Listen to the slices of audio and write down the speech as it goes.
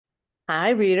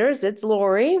Hi, readers. It's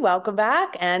Lori. Welcome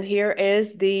back. And here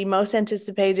is the most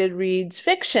anticipated reads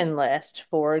fiction list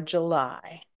for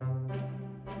July.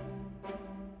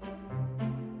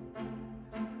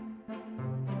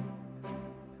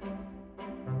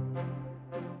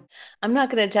 I'm not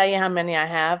going to tell you how many I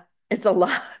have. It's a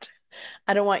lot.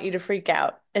 I don't want you to freak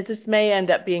out. This may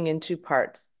end up being in two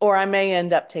parts, or I may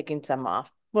end up taking some off.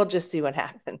 We'll just see what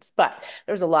happens. But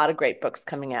there's a lot of great books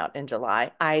coming out in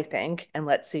July, I think, and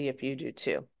let's see if you do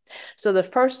too. So the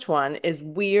first one is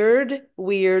Weird,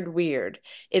 Weird, Weird.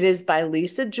 It is by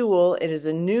Lisa Jewell. It is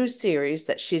a new series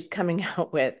that she's coming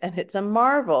out with, and it's a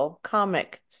Marvel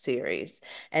comic series,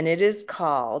 and it is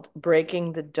called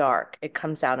Breaking the Dark. It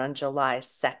comes out on July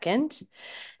 2nd.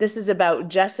 This is about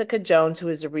Jessica Jones, who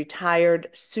is a retired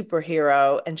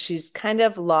superhero, and she's kind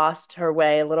of lost her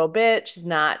way a little bit. She's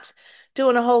not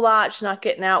doing a whole lot. She's not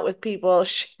getting out with people.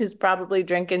 She's probably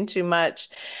drinking too much.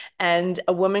 And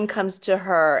a woman comes to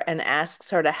her and asks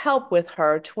her to help with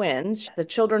her twins. The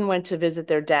children went to visit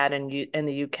their dad in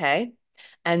the UK.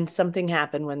 And something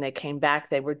happened when they came back.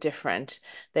 They were different.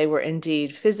 They were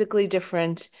indeed physically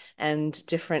different and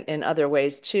different in other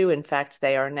ways too. In fact,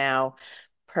 they are now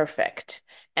perfect.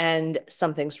 And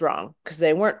something's wrong because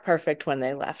they weren't perfect when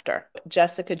they left her.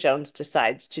 Jessica Jones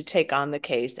decides to take on the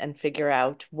case and figure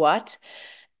out what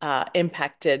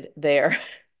impacted their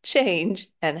change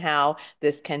and how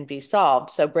this can be solved.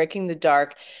 So, Breaking the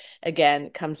Dark again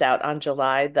comes out on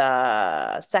July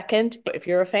the 2nd. If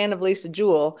you're a fan of Lisa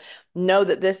Jewell, know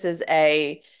that this is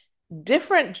a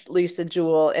different Lisa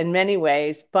Jewell in many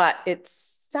ways, but it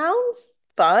sounds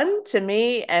fun to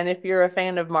me. And if you're a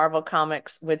fan of Marvel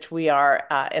Comics, which we are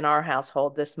in our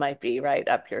household, this might be right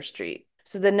up your street.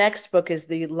 So the next book is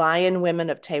The Lion Women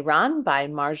of Tehran by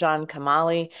Marjan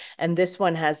Kamali. And this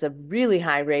one has a really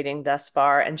high rating thus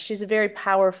far. And she's a very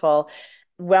powerful,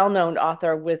 well-known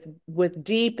author with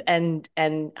deep and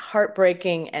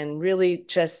heartbreaking and really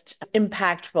just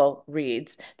impactful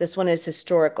reads. This one is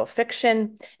historical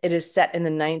fiction. It is set in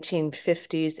the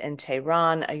 1950s in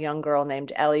Tehran. A young girl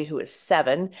named Ellie, who is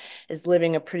 7, is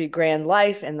living a pretty grand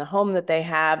life in the home that they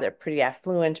have. They're pretty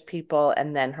affluent people,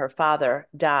 and then her father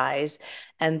dies,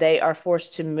 and they are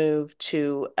forced to move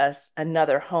to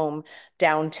another home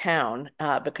downtown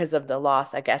because of the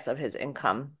loss, I guess, of his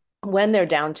income. When they're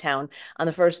downtown on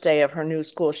the first day of her new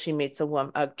school, she meets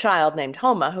a child named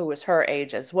Homa, who was her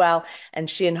age as well. And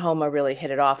she and Homa really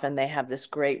hit it off, and they have this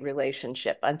great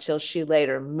relationship until she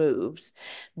later moves.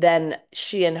 Then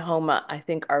she and Homa, I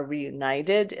think, are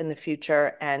reunited in the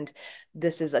future. And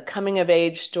this is a coming of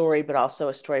age story, but also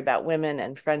a story about women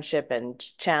and friendship and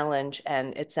challenge.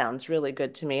 And it sounds really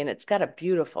good to me. And it's got a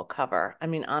beautiful cover. I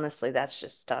mean, honestly, that's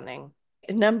just stunning.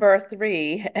 Number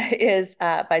 3 is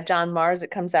by John Mars.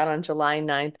 It comes out on July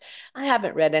 9th. I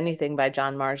haven't read anything by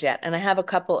John Mars yet, and I have a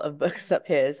couple of books of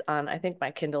his on, I think,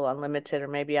 my Kindle Unlimited, or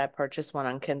maybe I purchased one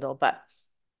on Kindle, but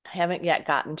I haven't yet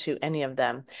gotten to any of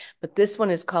them. But this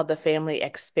one is called The Family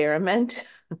Experiment.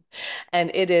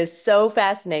 And it is so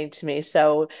fascinating to me.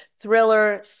 So,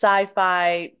 thriller,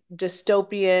 sci-fi,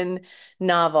 dystopian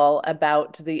novel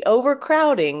about the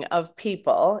overcrowding of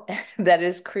people that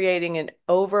is creating an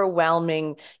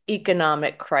overwhelming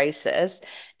economic crisis.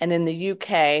 And in the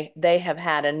UK, they have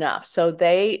had enough. So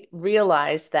they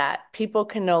realize that people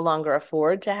can no longer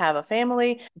afford to have a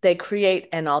family. They create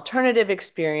an alternative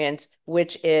experience,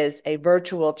 which is a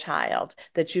virtual child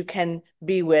that you can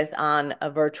be with on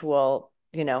a virtual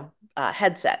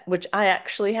headset, which I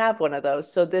actually have one of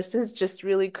those. So this is just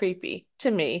really creepy to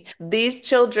me. These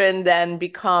children then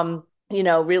become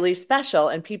really special,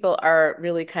 and people are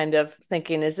really kind of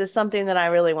thinking, is this something that I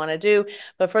really want to do?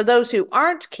 But for those who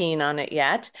aren't keen on it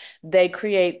yet, they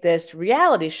create this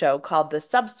reality show called The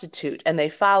Substitute, and they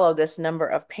follow this number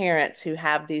of parents who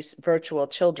have these virtual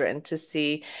children to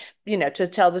see, to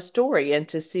tell the story and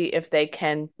to see if they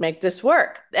can make this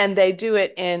work. And they do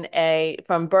it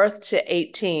from birth to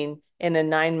 18 in a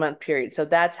 9-month period. So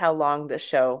that's how long the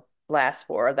show lasts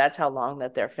for. That's how long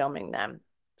that they're filming them.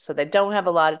 So they don't have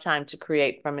a lot of time to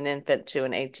create from an infant to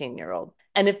an 18-year-old.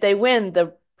 And if they win,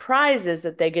 the prize is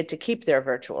that they get to keep their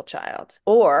virtual child,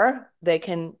 or they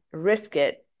can risk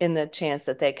it in the chance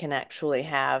that they can actually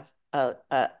have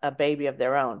a baby of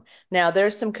their own. Now,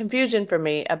 there's some confusion for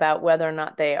me about whether or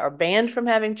not they are banned from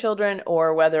having children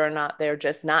or whether or not they're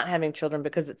just not having children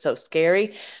because it's so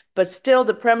scary. But still,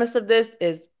 the premise of this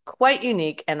is quite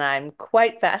unique, and I'm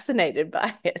quite fascinated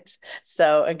by it.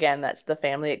 So again, that's The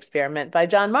Family Experiment by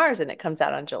John Mars, and it comes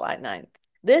out on July 9th.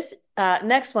 This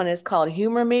Next one is called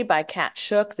Humor Me by Kat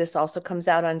Shook. This also comes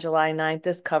out on July 9th.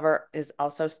 This cover is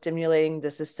also stimulating.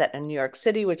 This is set in New York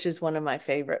City, which is one of my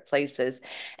favorite places.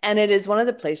 And it is one of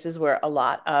the places where a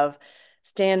lot of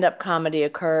stand-up comedy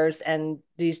occurs and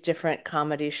these different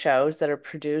comedy shows that are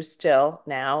produced still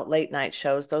now, late night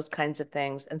shows, those kinds of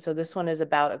things. And so this one is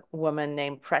about a woman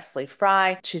named Presley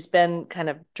Fry. She's been kind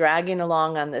of dragging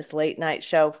along on this late night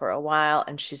show for a while,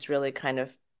 and she's really kind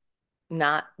of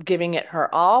not giving it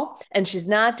her all. And she's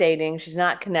not dating. She's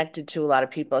not connected to a lot of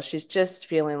people. She's just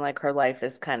feeling like her life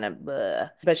is kind of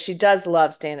bleh. But she does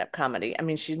love stand-up comedy. I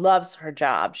mean, she loves her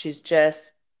job. She's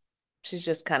just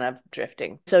kind of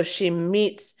drifting. So she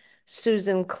meets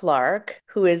Susan Clark,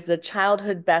 who is the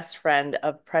childhood best friend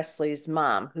of Presley's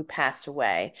mom, who passed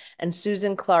away. And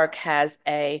Susan Clark has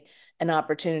an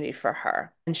opportunity for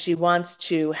her. And she wants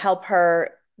to help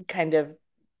her kind of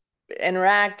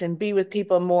interact and be with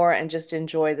people more and just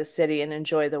enjoy the city and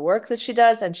enjoy the work that she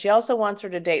does. And she also wants her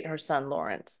to date her son,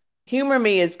 Lawrence. Humor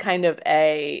Me is kind of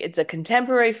it's a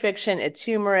contemporary fiction. It's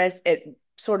humorous. It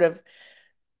sort of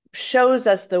shows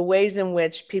us the ways in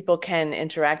which people can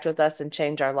interact with us and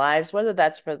change our lives, whether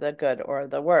that's for the good or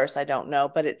the worse, I don't know,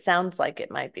 but it sounds like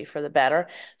it might be for the better.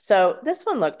 So this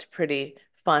one looked pretty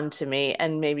fun to me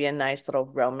and maybe a nice little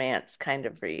romance kind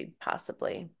of read,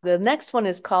 possibly. The next one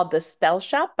is called The Spell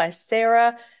Shop by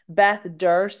Sarah Beth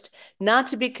Durst, not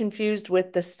to be confused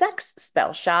with The Sex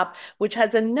Spell Shop, which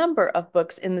has a number of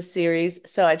books in the series.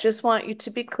 So I just want you to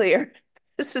be clear.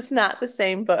 This is not the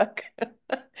same book.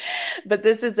 But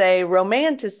this is a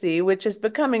romantasy, which is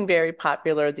becoming very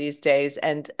popular these days,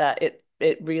 and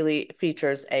it really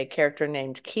features a character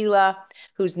named Keela,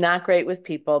 who's not great with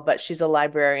people, but she's a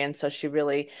librarian, so she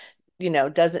really,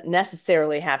 doesn't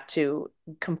necessarily have to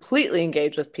completely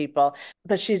engage with people,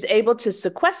 but she's able to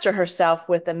sequester herself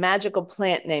with a magical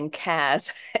plant named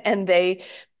Kaz, and they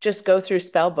just go through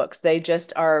spell books. They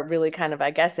just are really kind of,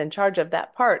 I guess, in charge of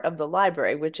that part of the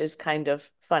library, which is kind of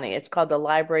funny. It's called the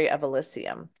Library of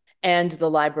Elysium. And the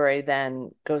library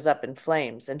then goes up in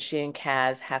flames, and she and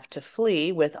Kaz have to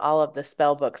flee with all of the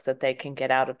spell books that they can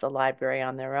get out of the library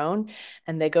on their own,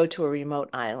 and they go to a remote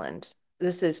island.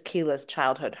 This is Keela's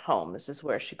childhood home. This is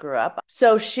where she grew up.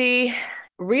 So she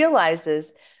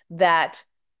realizes that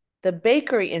the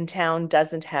bakery in town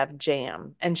doesn't have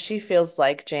jam, and she feels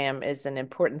like jam is an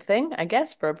important thing, I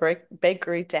guess, for a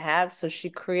bakery to have. So she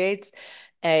creates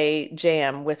a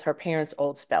jam with her parents'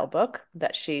 old spell book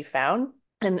that she found.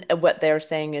 And what they're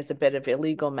saying is a bit of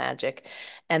illegal magic.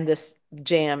 And this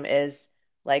jam is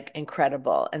like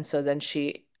incredible. And so then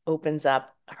she opens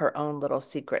up her own little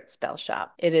secret spell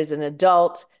shop. It is an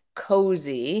adult,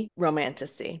 cozy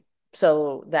romantasy.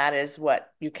 So that is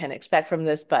what you can expect from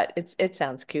this, but it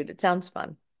sounds cute. It sounds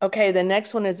fun. Okay, the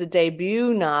next one is a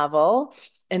debut novel,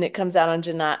 and it comes out on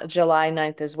July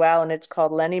 9th as well, and it's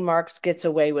called Lenny Marks Gets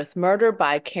Away with Murder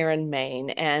by Karen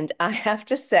Main. And I have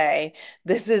to say,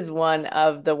 this is one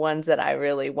of the ones that I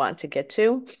really want to get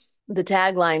to. The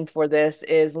tagline for this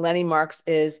is Lenny Marks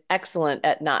is excellent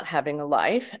at not having a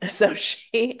life. So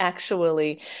she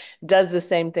actually does the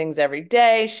same things every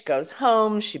day. She goes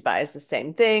home, she buys the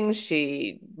same things,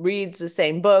 she reads the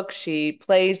same book, she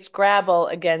plays Scrabble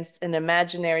against an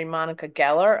imaginary Monica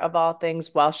Geller, of all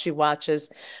things, while she watches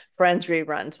Friends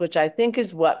reruns, which I think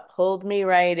is what pulled me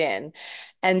right in.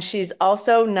 And she's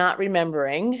also not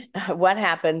remembering what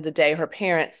happened the day her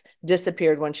parents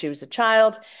disappeared when she was a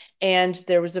child. And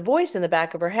there was a voice in the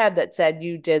back of her head that said,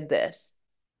 "You did this."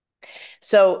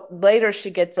 So later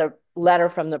she gets a letter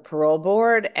from the parole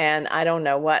board, and I don't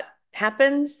know what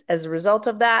happens as a result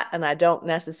of that. And I don't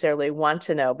necessarily want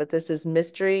to know, but this is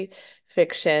mystery,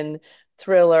 fiction,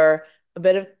 thriller, a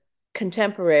bit of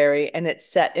contemporary, and it's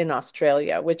set in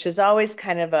Australia, which is always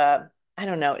kind of I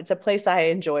don't know, it's a place I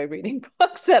enjoy reading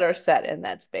books that are set in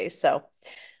that space. So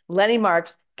Lenny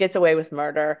Marks gets away with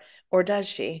murder, or does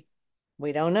she?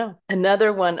 We don't know.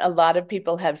 Another one a lot of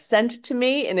people have sent to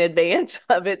me in advance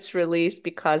of its release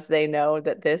because they know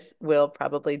that this will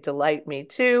probably delight me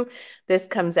too. This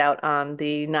comes out on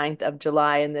the 9th of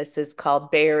July, and this is called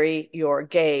Bury Your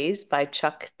Gaze by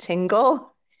Chuck Tingle.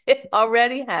 It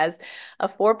already has a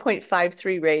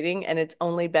 4.53 rating, and it's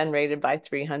only been rated by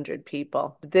 300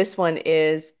 people. This one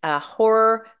is a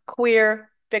horror, queer,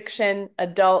 fiction,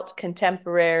 adult,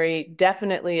 contemporary,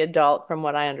 definitely adult from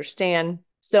what I understand.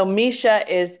 So Misha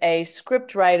is a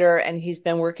script writer, and he's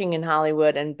been working in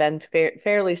Hollywood and been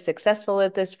fairly successful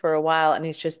at this for a while, and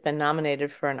he's just been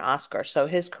nominated for an Oscar. So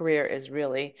his career is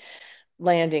really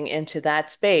landing into that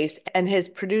space, and his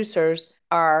producers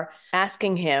are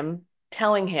asking him,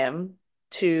 telling him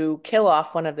to kill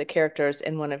off one of the characters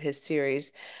in one of his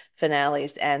series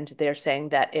finales, and they're saying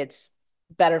that it's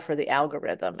better for the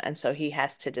algorithm, and so he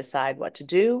has to decide what to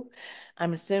do.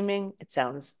 I'm assuming it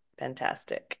sounds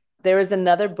fantastic. There is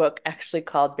another book actually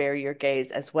called Bury Your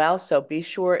Gaze as well, so be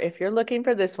sure if you're looking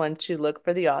for this one to look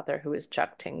for the author, who is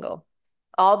Chuck Tingle.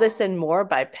 All This and More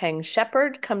by Peng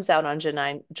Shepherd comes out on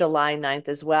July 9th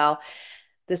as well.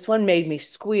 This one made me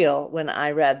squeal when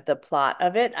I read the plot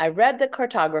of it. I read The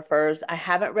Cartographers. I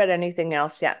haven't read anything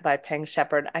else yet by Peng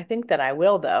Shepherd. I think that I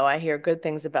will, though. I hear good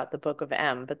things about the Book of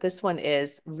M, but this one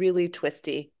is really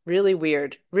twisty, really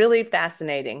weird, really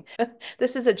fascinating.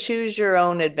 This is a choose your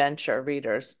own adventure,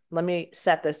 readers. Let me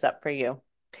set this up for you.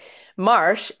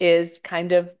 Marsh is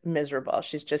kind of miserable.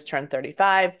 She's just turned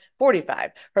 35,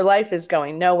 45. Her life is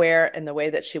going nowhere in the way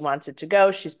that she wants it to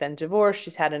go. She's been divorced.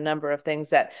 She's had a number of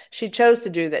things that she chose to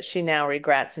do that she now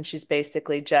regrets. And she's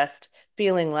basically just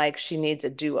feeling like she needs a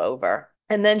do-over.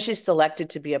 And then she's selected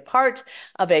to be a part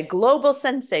of a global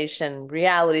sensation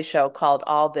reality show called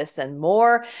All This and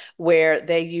More, where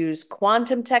they use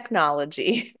quantum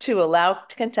technology to allow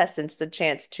contestants the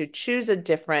chance to choose a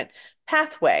different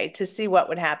pathway to see what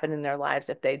would happen in their lives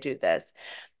if they do this.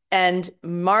 And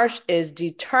Marsh is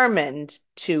determined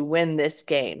to win this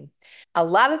game. A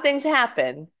lot of things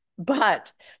happen,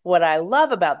 but what I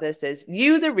love about this is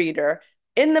you, the reader,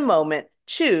 in the moment,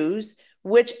 choose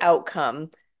which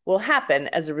outcome will happen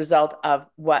as a result of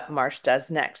what Marsh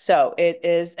does next. So it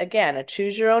is, again, a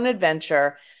choose your own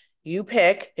adventure. You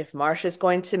pick if Marsh is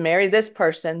going to marry this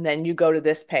person, then you go to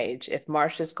this page. If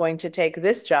Marsh is going to take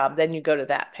this job, then you go to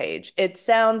that page. It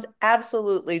sounds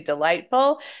absolutely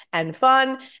delightful and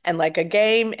fun and like a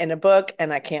game in a book,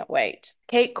 and I can't wait.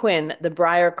 Kate Quinn, The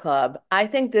Briar Club. I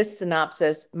think this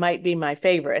synopsis might be my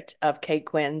favorite of Kate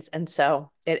Quinn's, and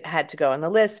so it had to go on the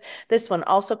list. This one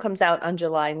also comes out on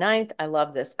July 9th. I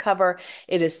love this cover.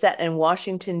 It is set in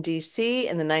Washington, D.C.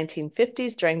 in the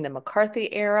 1950s during the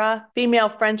McCarthy era. Female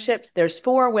friendships. There's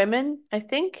 4 women, I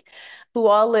think, who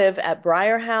all live at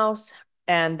Briar House.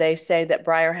 And they say that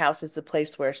Briar House is a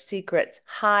place where secrets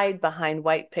hide behind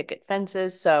white picket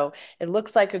fences. So it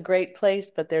looks like a great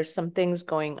place, but there's some things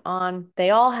going on.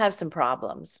 They all have some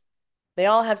problems. They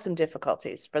all have some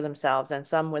difficulties for themselves and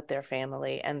some with their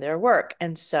family and their work.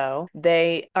 And so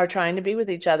they are trying to be with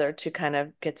each other to kind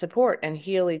of get support and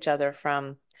heal each other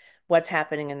from what's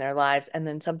happening in their lives. And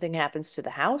then something happens to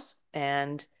the house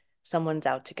and someone's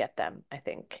out to get them, I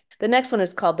think. The next one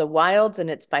is called The Wilds,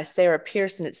 and it's by Sarah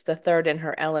Pearson. It's the 3rd in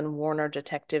her Ellen Warner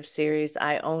detective series.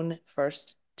 I own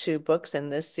first 2 books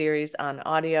in this series on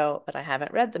audio, but I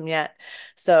haven't read them yet.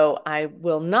 So I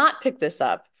will not pick this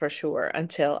up for sure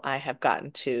until I have gotten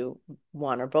to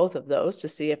one or both of those to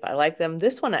see if I like them.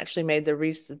 This one actually made the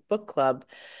Reese Book Club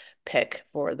pick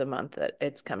for the month that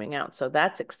it's coming out. So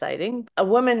that's exciting. A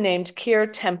woman named Keir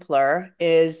Templar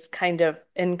is kind of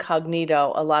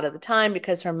incognito a lot of the time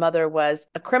because her mother was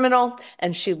a criminal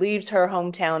and she leaves her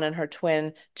hometown and her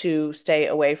twin to stay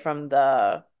away from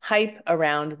the hype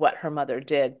around what her mother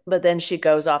did. But then she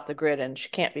goes off the grid and she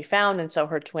can't be found. And so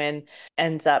her twin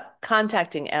ends up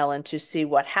contacting Ellen to see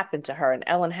what happened to her. And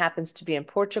Ellen happens to be in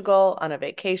Portugal on a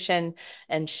vacation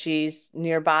and she's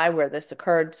nearby where this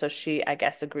occurred. So she, I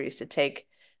guess, agrees to take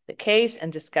the case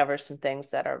and discover some things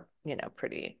that are,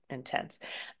 pretty intense.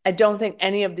 I don't think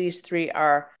any of these 3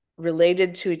 are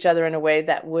related to each other in a way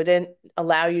that wouldn't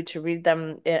allow you to read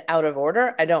them out of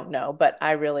order. I don't know, but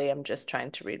I really am just trying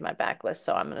to read my backlist.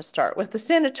 So I'm going to start with The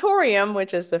Sanatorium,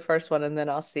 which is the first one, and then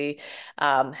I'll see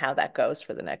how that goes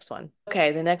for the next one.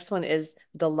 Okay, the next one is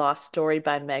The Lost Story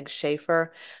by Meg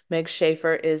Schaefer. Meg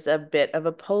Schaefer is a bit of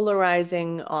a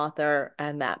polarizing author,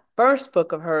 and that first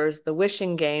book of hers, The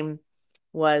Wishing Game,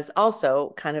 was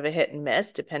also kind of a hit and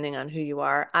miss, depending on who you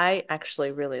are. I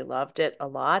actually really loved it a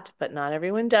lot, but not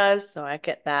everyone does, so I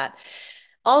get that.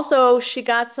 Also, she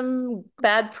got some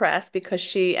bad press because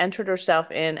she entered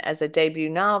herself in as a debut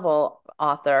novel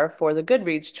author for the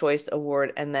Goodreads Choice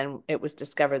Award, and then it was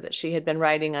discovered that she had been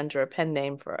writing under a pen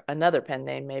name for another pen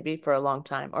name, maybe for a long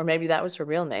time, or maybe that was her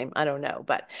real name. I don't know,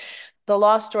 but The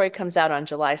Lost Story comes out on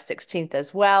July 16th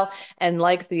as well. And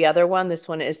like the other one, this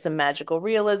one is some magical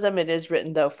realism. It is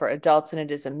written, though, for adults, and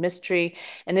it is a mystery.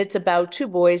 And it's about 2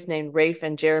 boys named Rafe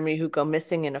and Jeremy who go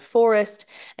missing in a forest.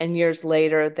 And years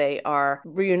later, they are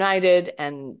reunited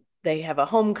and they have a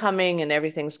homecoming and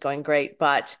everything's going great.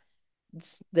 But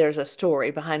there's a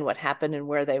story behind what happened and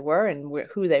where they were and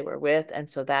who they were with. And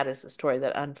so that is the story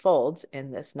that unfolds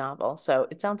in this novel. So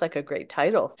it sounds like a great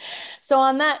title. So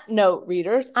on that note,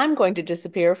 readers, I'm going to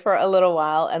disappear for a little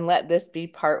while and let this be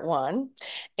part one.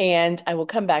 And I will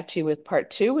come back to you with part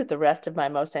two with the rest of my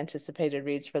most anticipated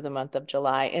reads for the month of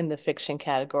July in the fiction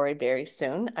category very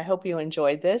soon. I hope you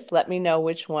enjoyed this. Let me know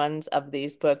which ones of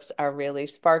these books are really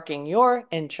sparking your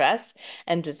interest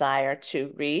and desire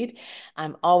to read.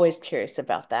 I'm always curious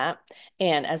about that.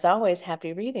 And as always,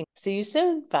 happy reading. See you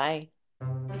soon. Bye.